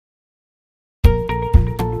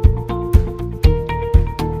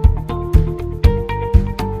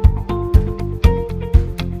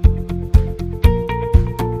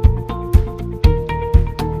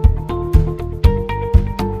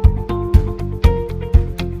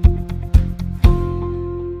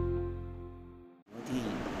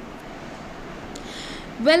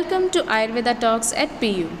Welcome to Ayurveda Talks at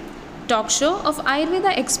PU, talk show of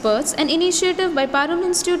Ayurveda experts, an initiative by Parul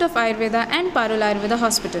Institute of Ayurveda and Parul Ayurveda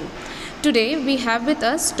Hospital. Today we have with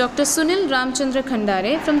us Dr. Sunil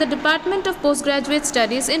Khandare from the Department of Postgraduate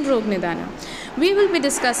Studies in Rog Nidana. We will be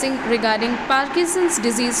discussing regarding Parkinson's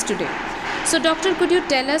disease today. So doctor, could you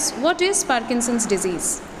tell us what is Parkinson's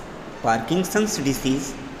disease? Parkinson's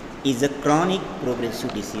disease is a chronic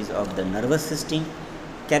progressive disease of the nervous system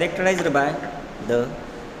characterized by the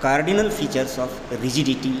cardinal features of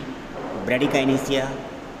rigidity, bradykinesia,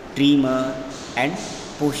 tremor, and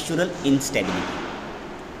postural instability.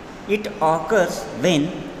 It occurs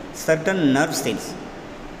when certain nerve cells,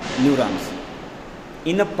 neurons,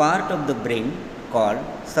 in a part of the brain called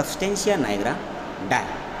substantia nigra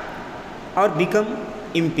die or become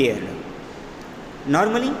impaired.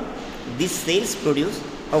 Normally, these cells produce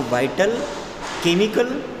a vital chemical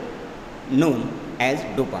known as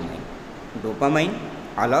dopamine. Dopamine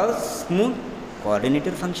allows smooth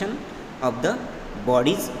coordinated function of the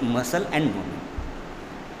body's muscle and movement.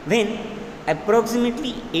 When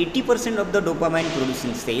approximately 80% of the dopamine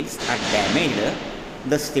producing cells are damaged,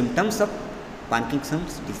 the symptoms of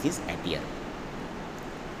Parkinson's disease appear.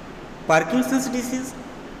 Parkinson's disease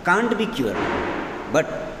can't be cured, but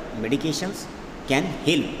medications can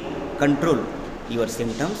help control your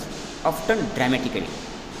symptoms, often dramatically.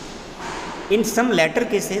 In some later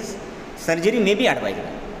cases, surgery may be advised.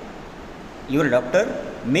 Your doctor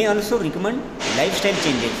may also recommend lifestyle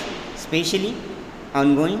changes, especially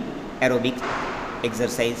ongoing aerobic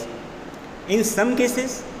exercise. In some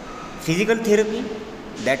cases, physical therapy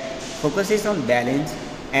that focuses on balance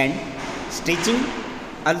and stretching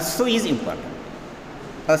also is important.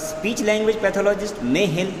 A speech language pathologist may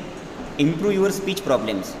help improve your speech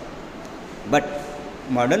problems, but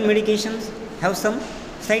modern medications have some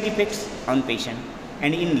side effects on patient,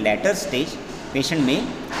 and in later stage patient may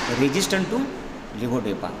resistant to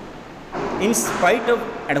levodopa. In spite of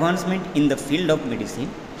advancement in the field of medicine,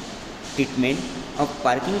 treatment of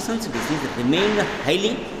Parkinson's disease remains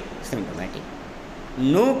highly symptomatic.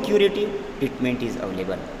 No curative treatment is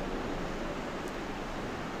available.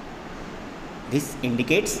 This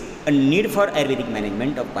indicates a need for Ayurvedic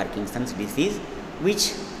management of Parkinson's disease,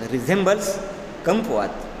 which resembles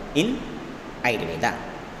Kampuvat in Ayurveda.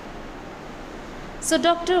 So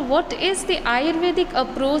doctor, what is the Ayurvedic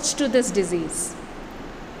approach to this disease?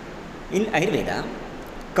 In Ayurveda,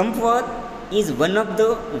 Kampuvat is one of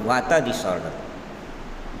the Vata disorder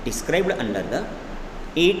described under the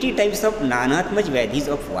 80 types of Nanatmaj Vyadhis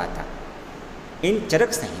of Vata. In Charak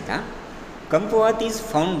Samhita, Kampuvat is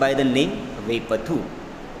found by the name Vepathu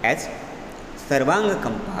as Sarvanga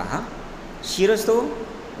Kampaha Shiraso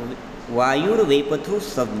Vayur Vepathu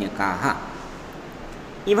Savnyakaha.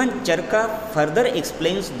 Even Charka further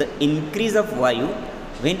explains the increase of Vayu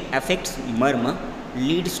when affects Marma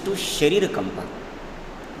leads to Sharir Kampa.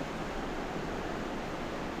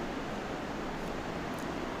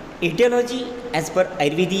 Etiology as per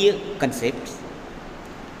Ayurvedic concepts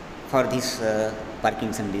for this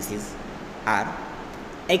Parkinson disease are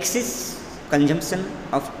excess consumption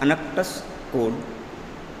of anactus cold,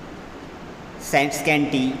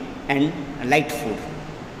 scanty and light food,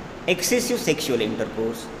 excessive sexual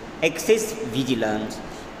intercourse, excess vigilance,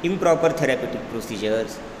 improper therapeutic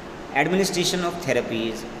procedures, administration of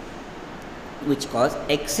therapies which cause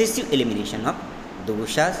excessive elimination of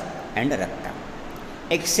doshas and rakta,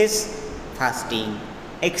 excess fasting,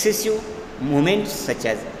 excessive movements such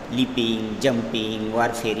as leaping, jumping,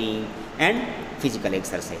 warfaring and physical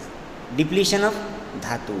exercise, depletion of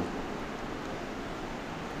dhatu,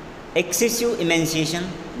 excessive emaciation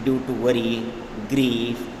due to worry,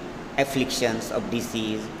 grief, afflictions of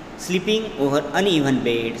disease, sleeping over uneven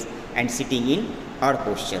beds and sitting in odd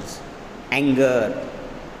postures, anger,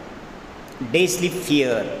 day sleep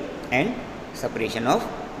fear and suppression of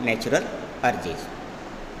natural urges,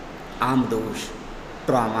 amdosh,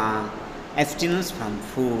 trauma, abstinence from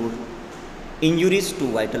food, injuries to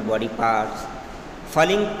vital body parts,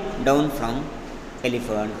 falling down from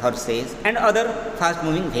elephant, horses and other fast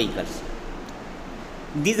moving vehicles.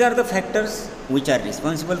 These are the factors which are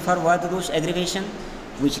responsible for Vata dosh aggravation,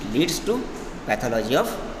 which leads to pathology of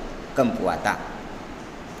Kampuvata.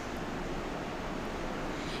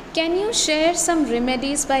 Can you share some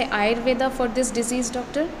remedies by Ayurveda for this disease,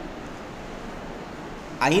 doctor?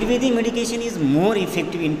 Ayurvedic medication is more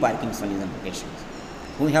effective in Parkinsonism patients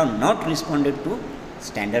who have not responded to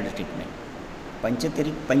standard treatment.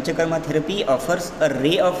 Panchakarma therapy offers a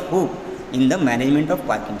ray of hope in the management of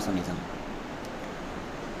Parkinsonism.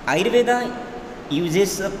 Ayurveda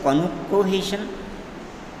uses a concoction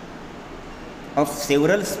of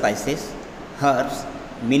several spices, herbs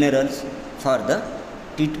minerals for the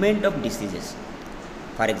treatment of diseases.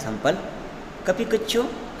 For example, Kapikaccho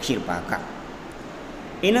Khirpaka.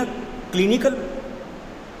 In a clinical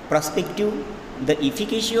perspective, the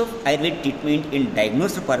efficacy of Ayurvedic treatment in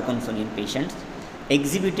diagnosed Parkinsonian patients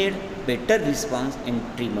exhibited better response in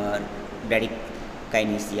tremor,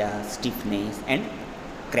 bradykinesia, stiffness and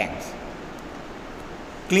cramps.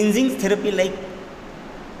 Cleansing therapy like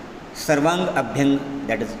Sarvang Abhyang,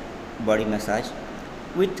 that is body massage,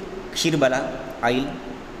 with Kshirbala oil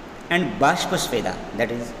and Bashpasveda,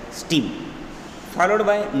 that is steam, followed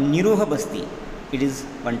by Niroha Basti, it is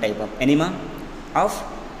one type of enema, of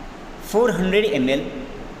 400 ml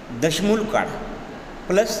Dashmul Kadha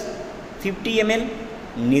plus 50 ml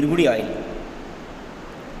Nirgudi oil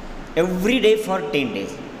every day for 10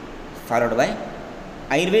 days, followed by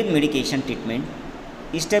Ayurvedic medication treatment,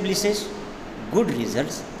 establishes good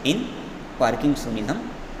results in Parkinsonism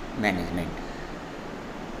management.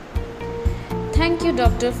 Thank you,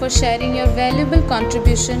 Doctor, for sharing your valuable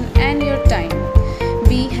contribution and your time.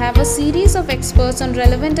 We have a series of experts on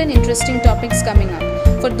relevant and interesting topics coming up.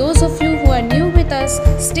 For those of you who are new with us,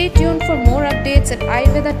 stay tuned for more updates at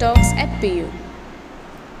Ayurveda Talks at PU.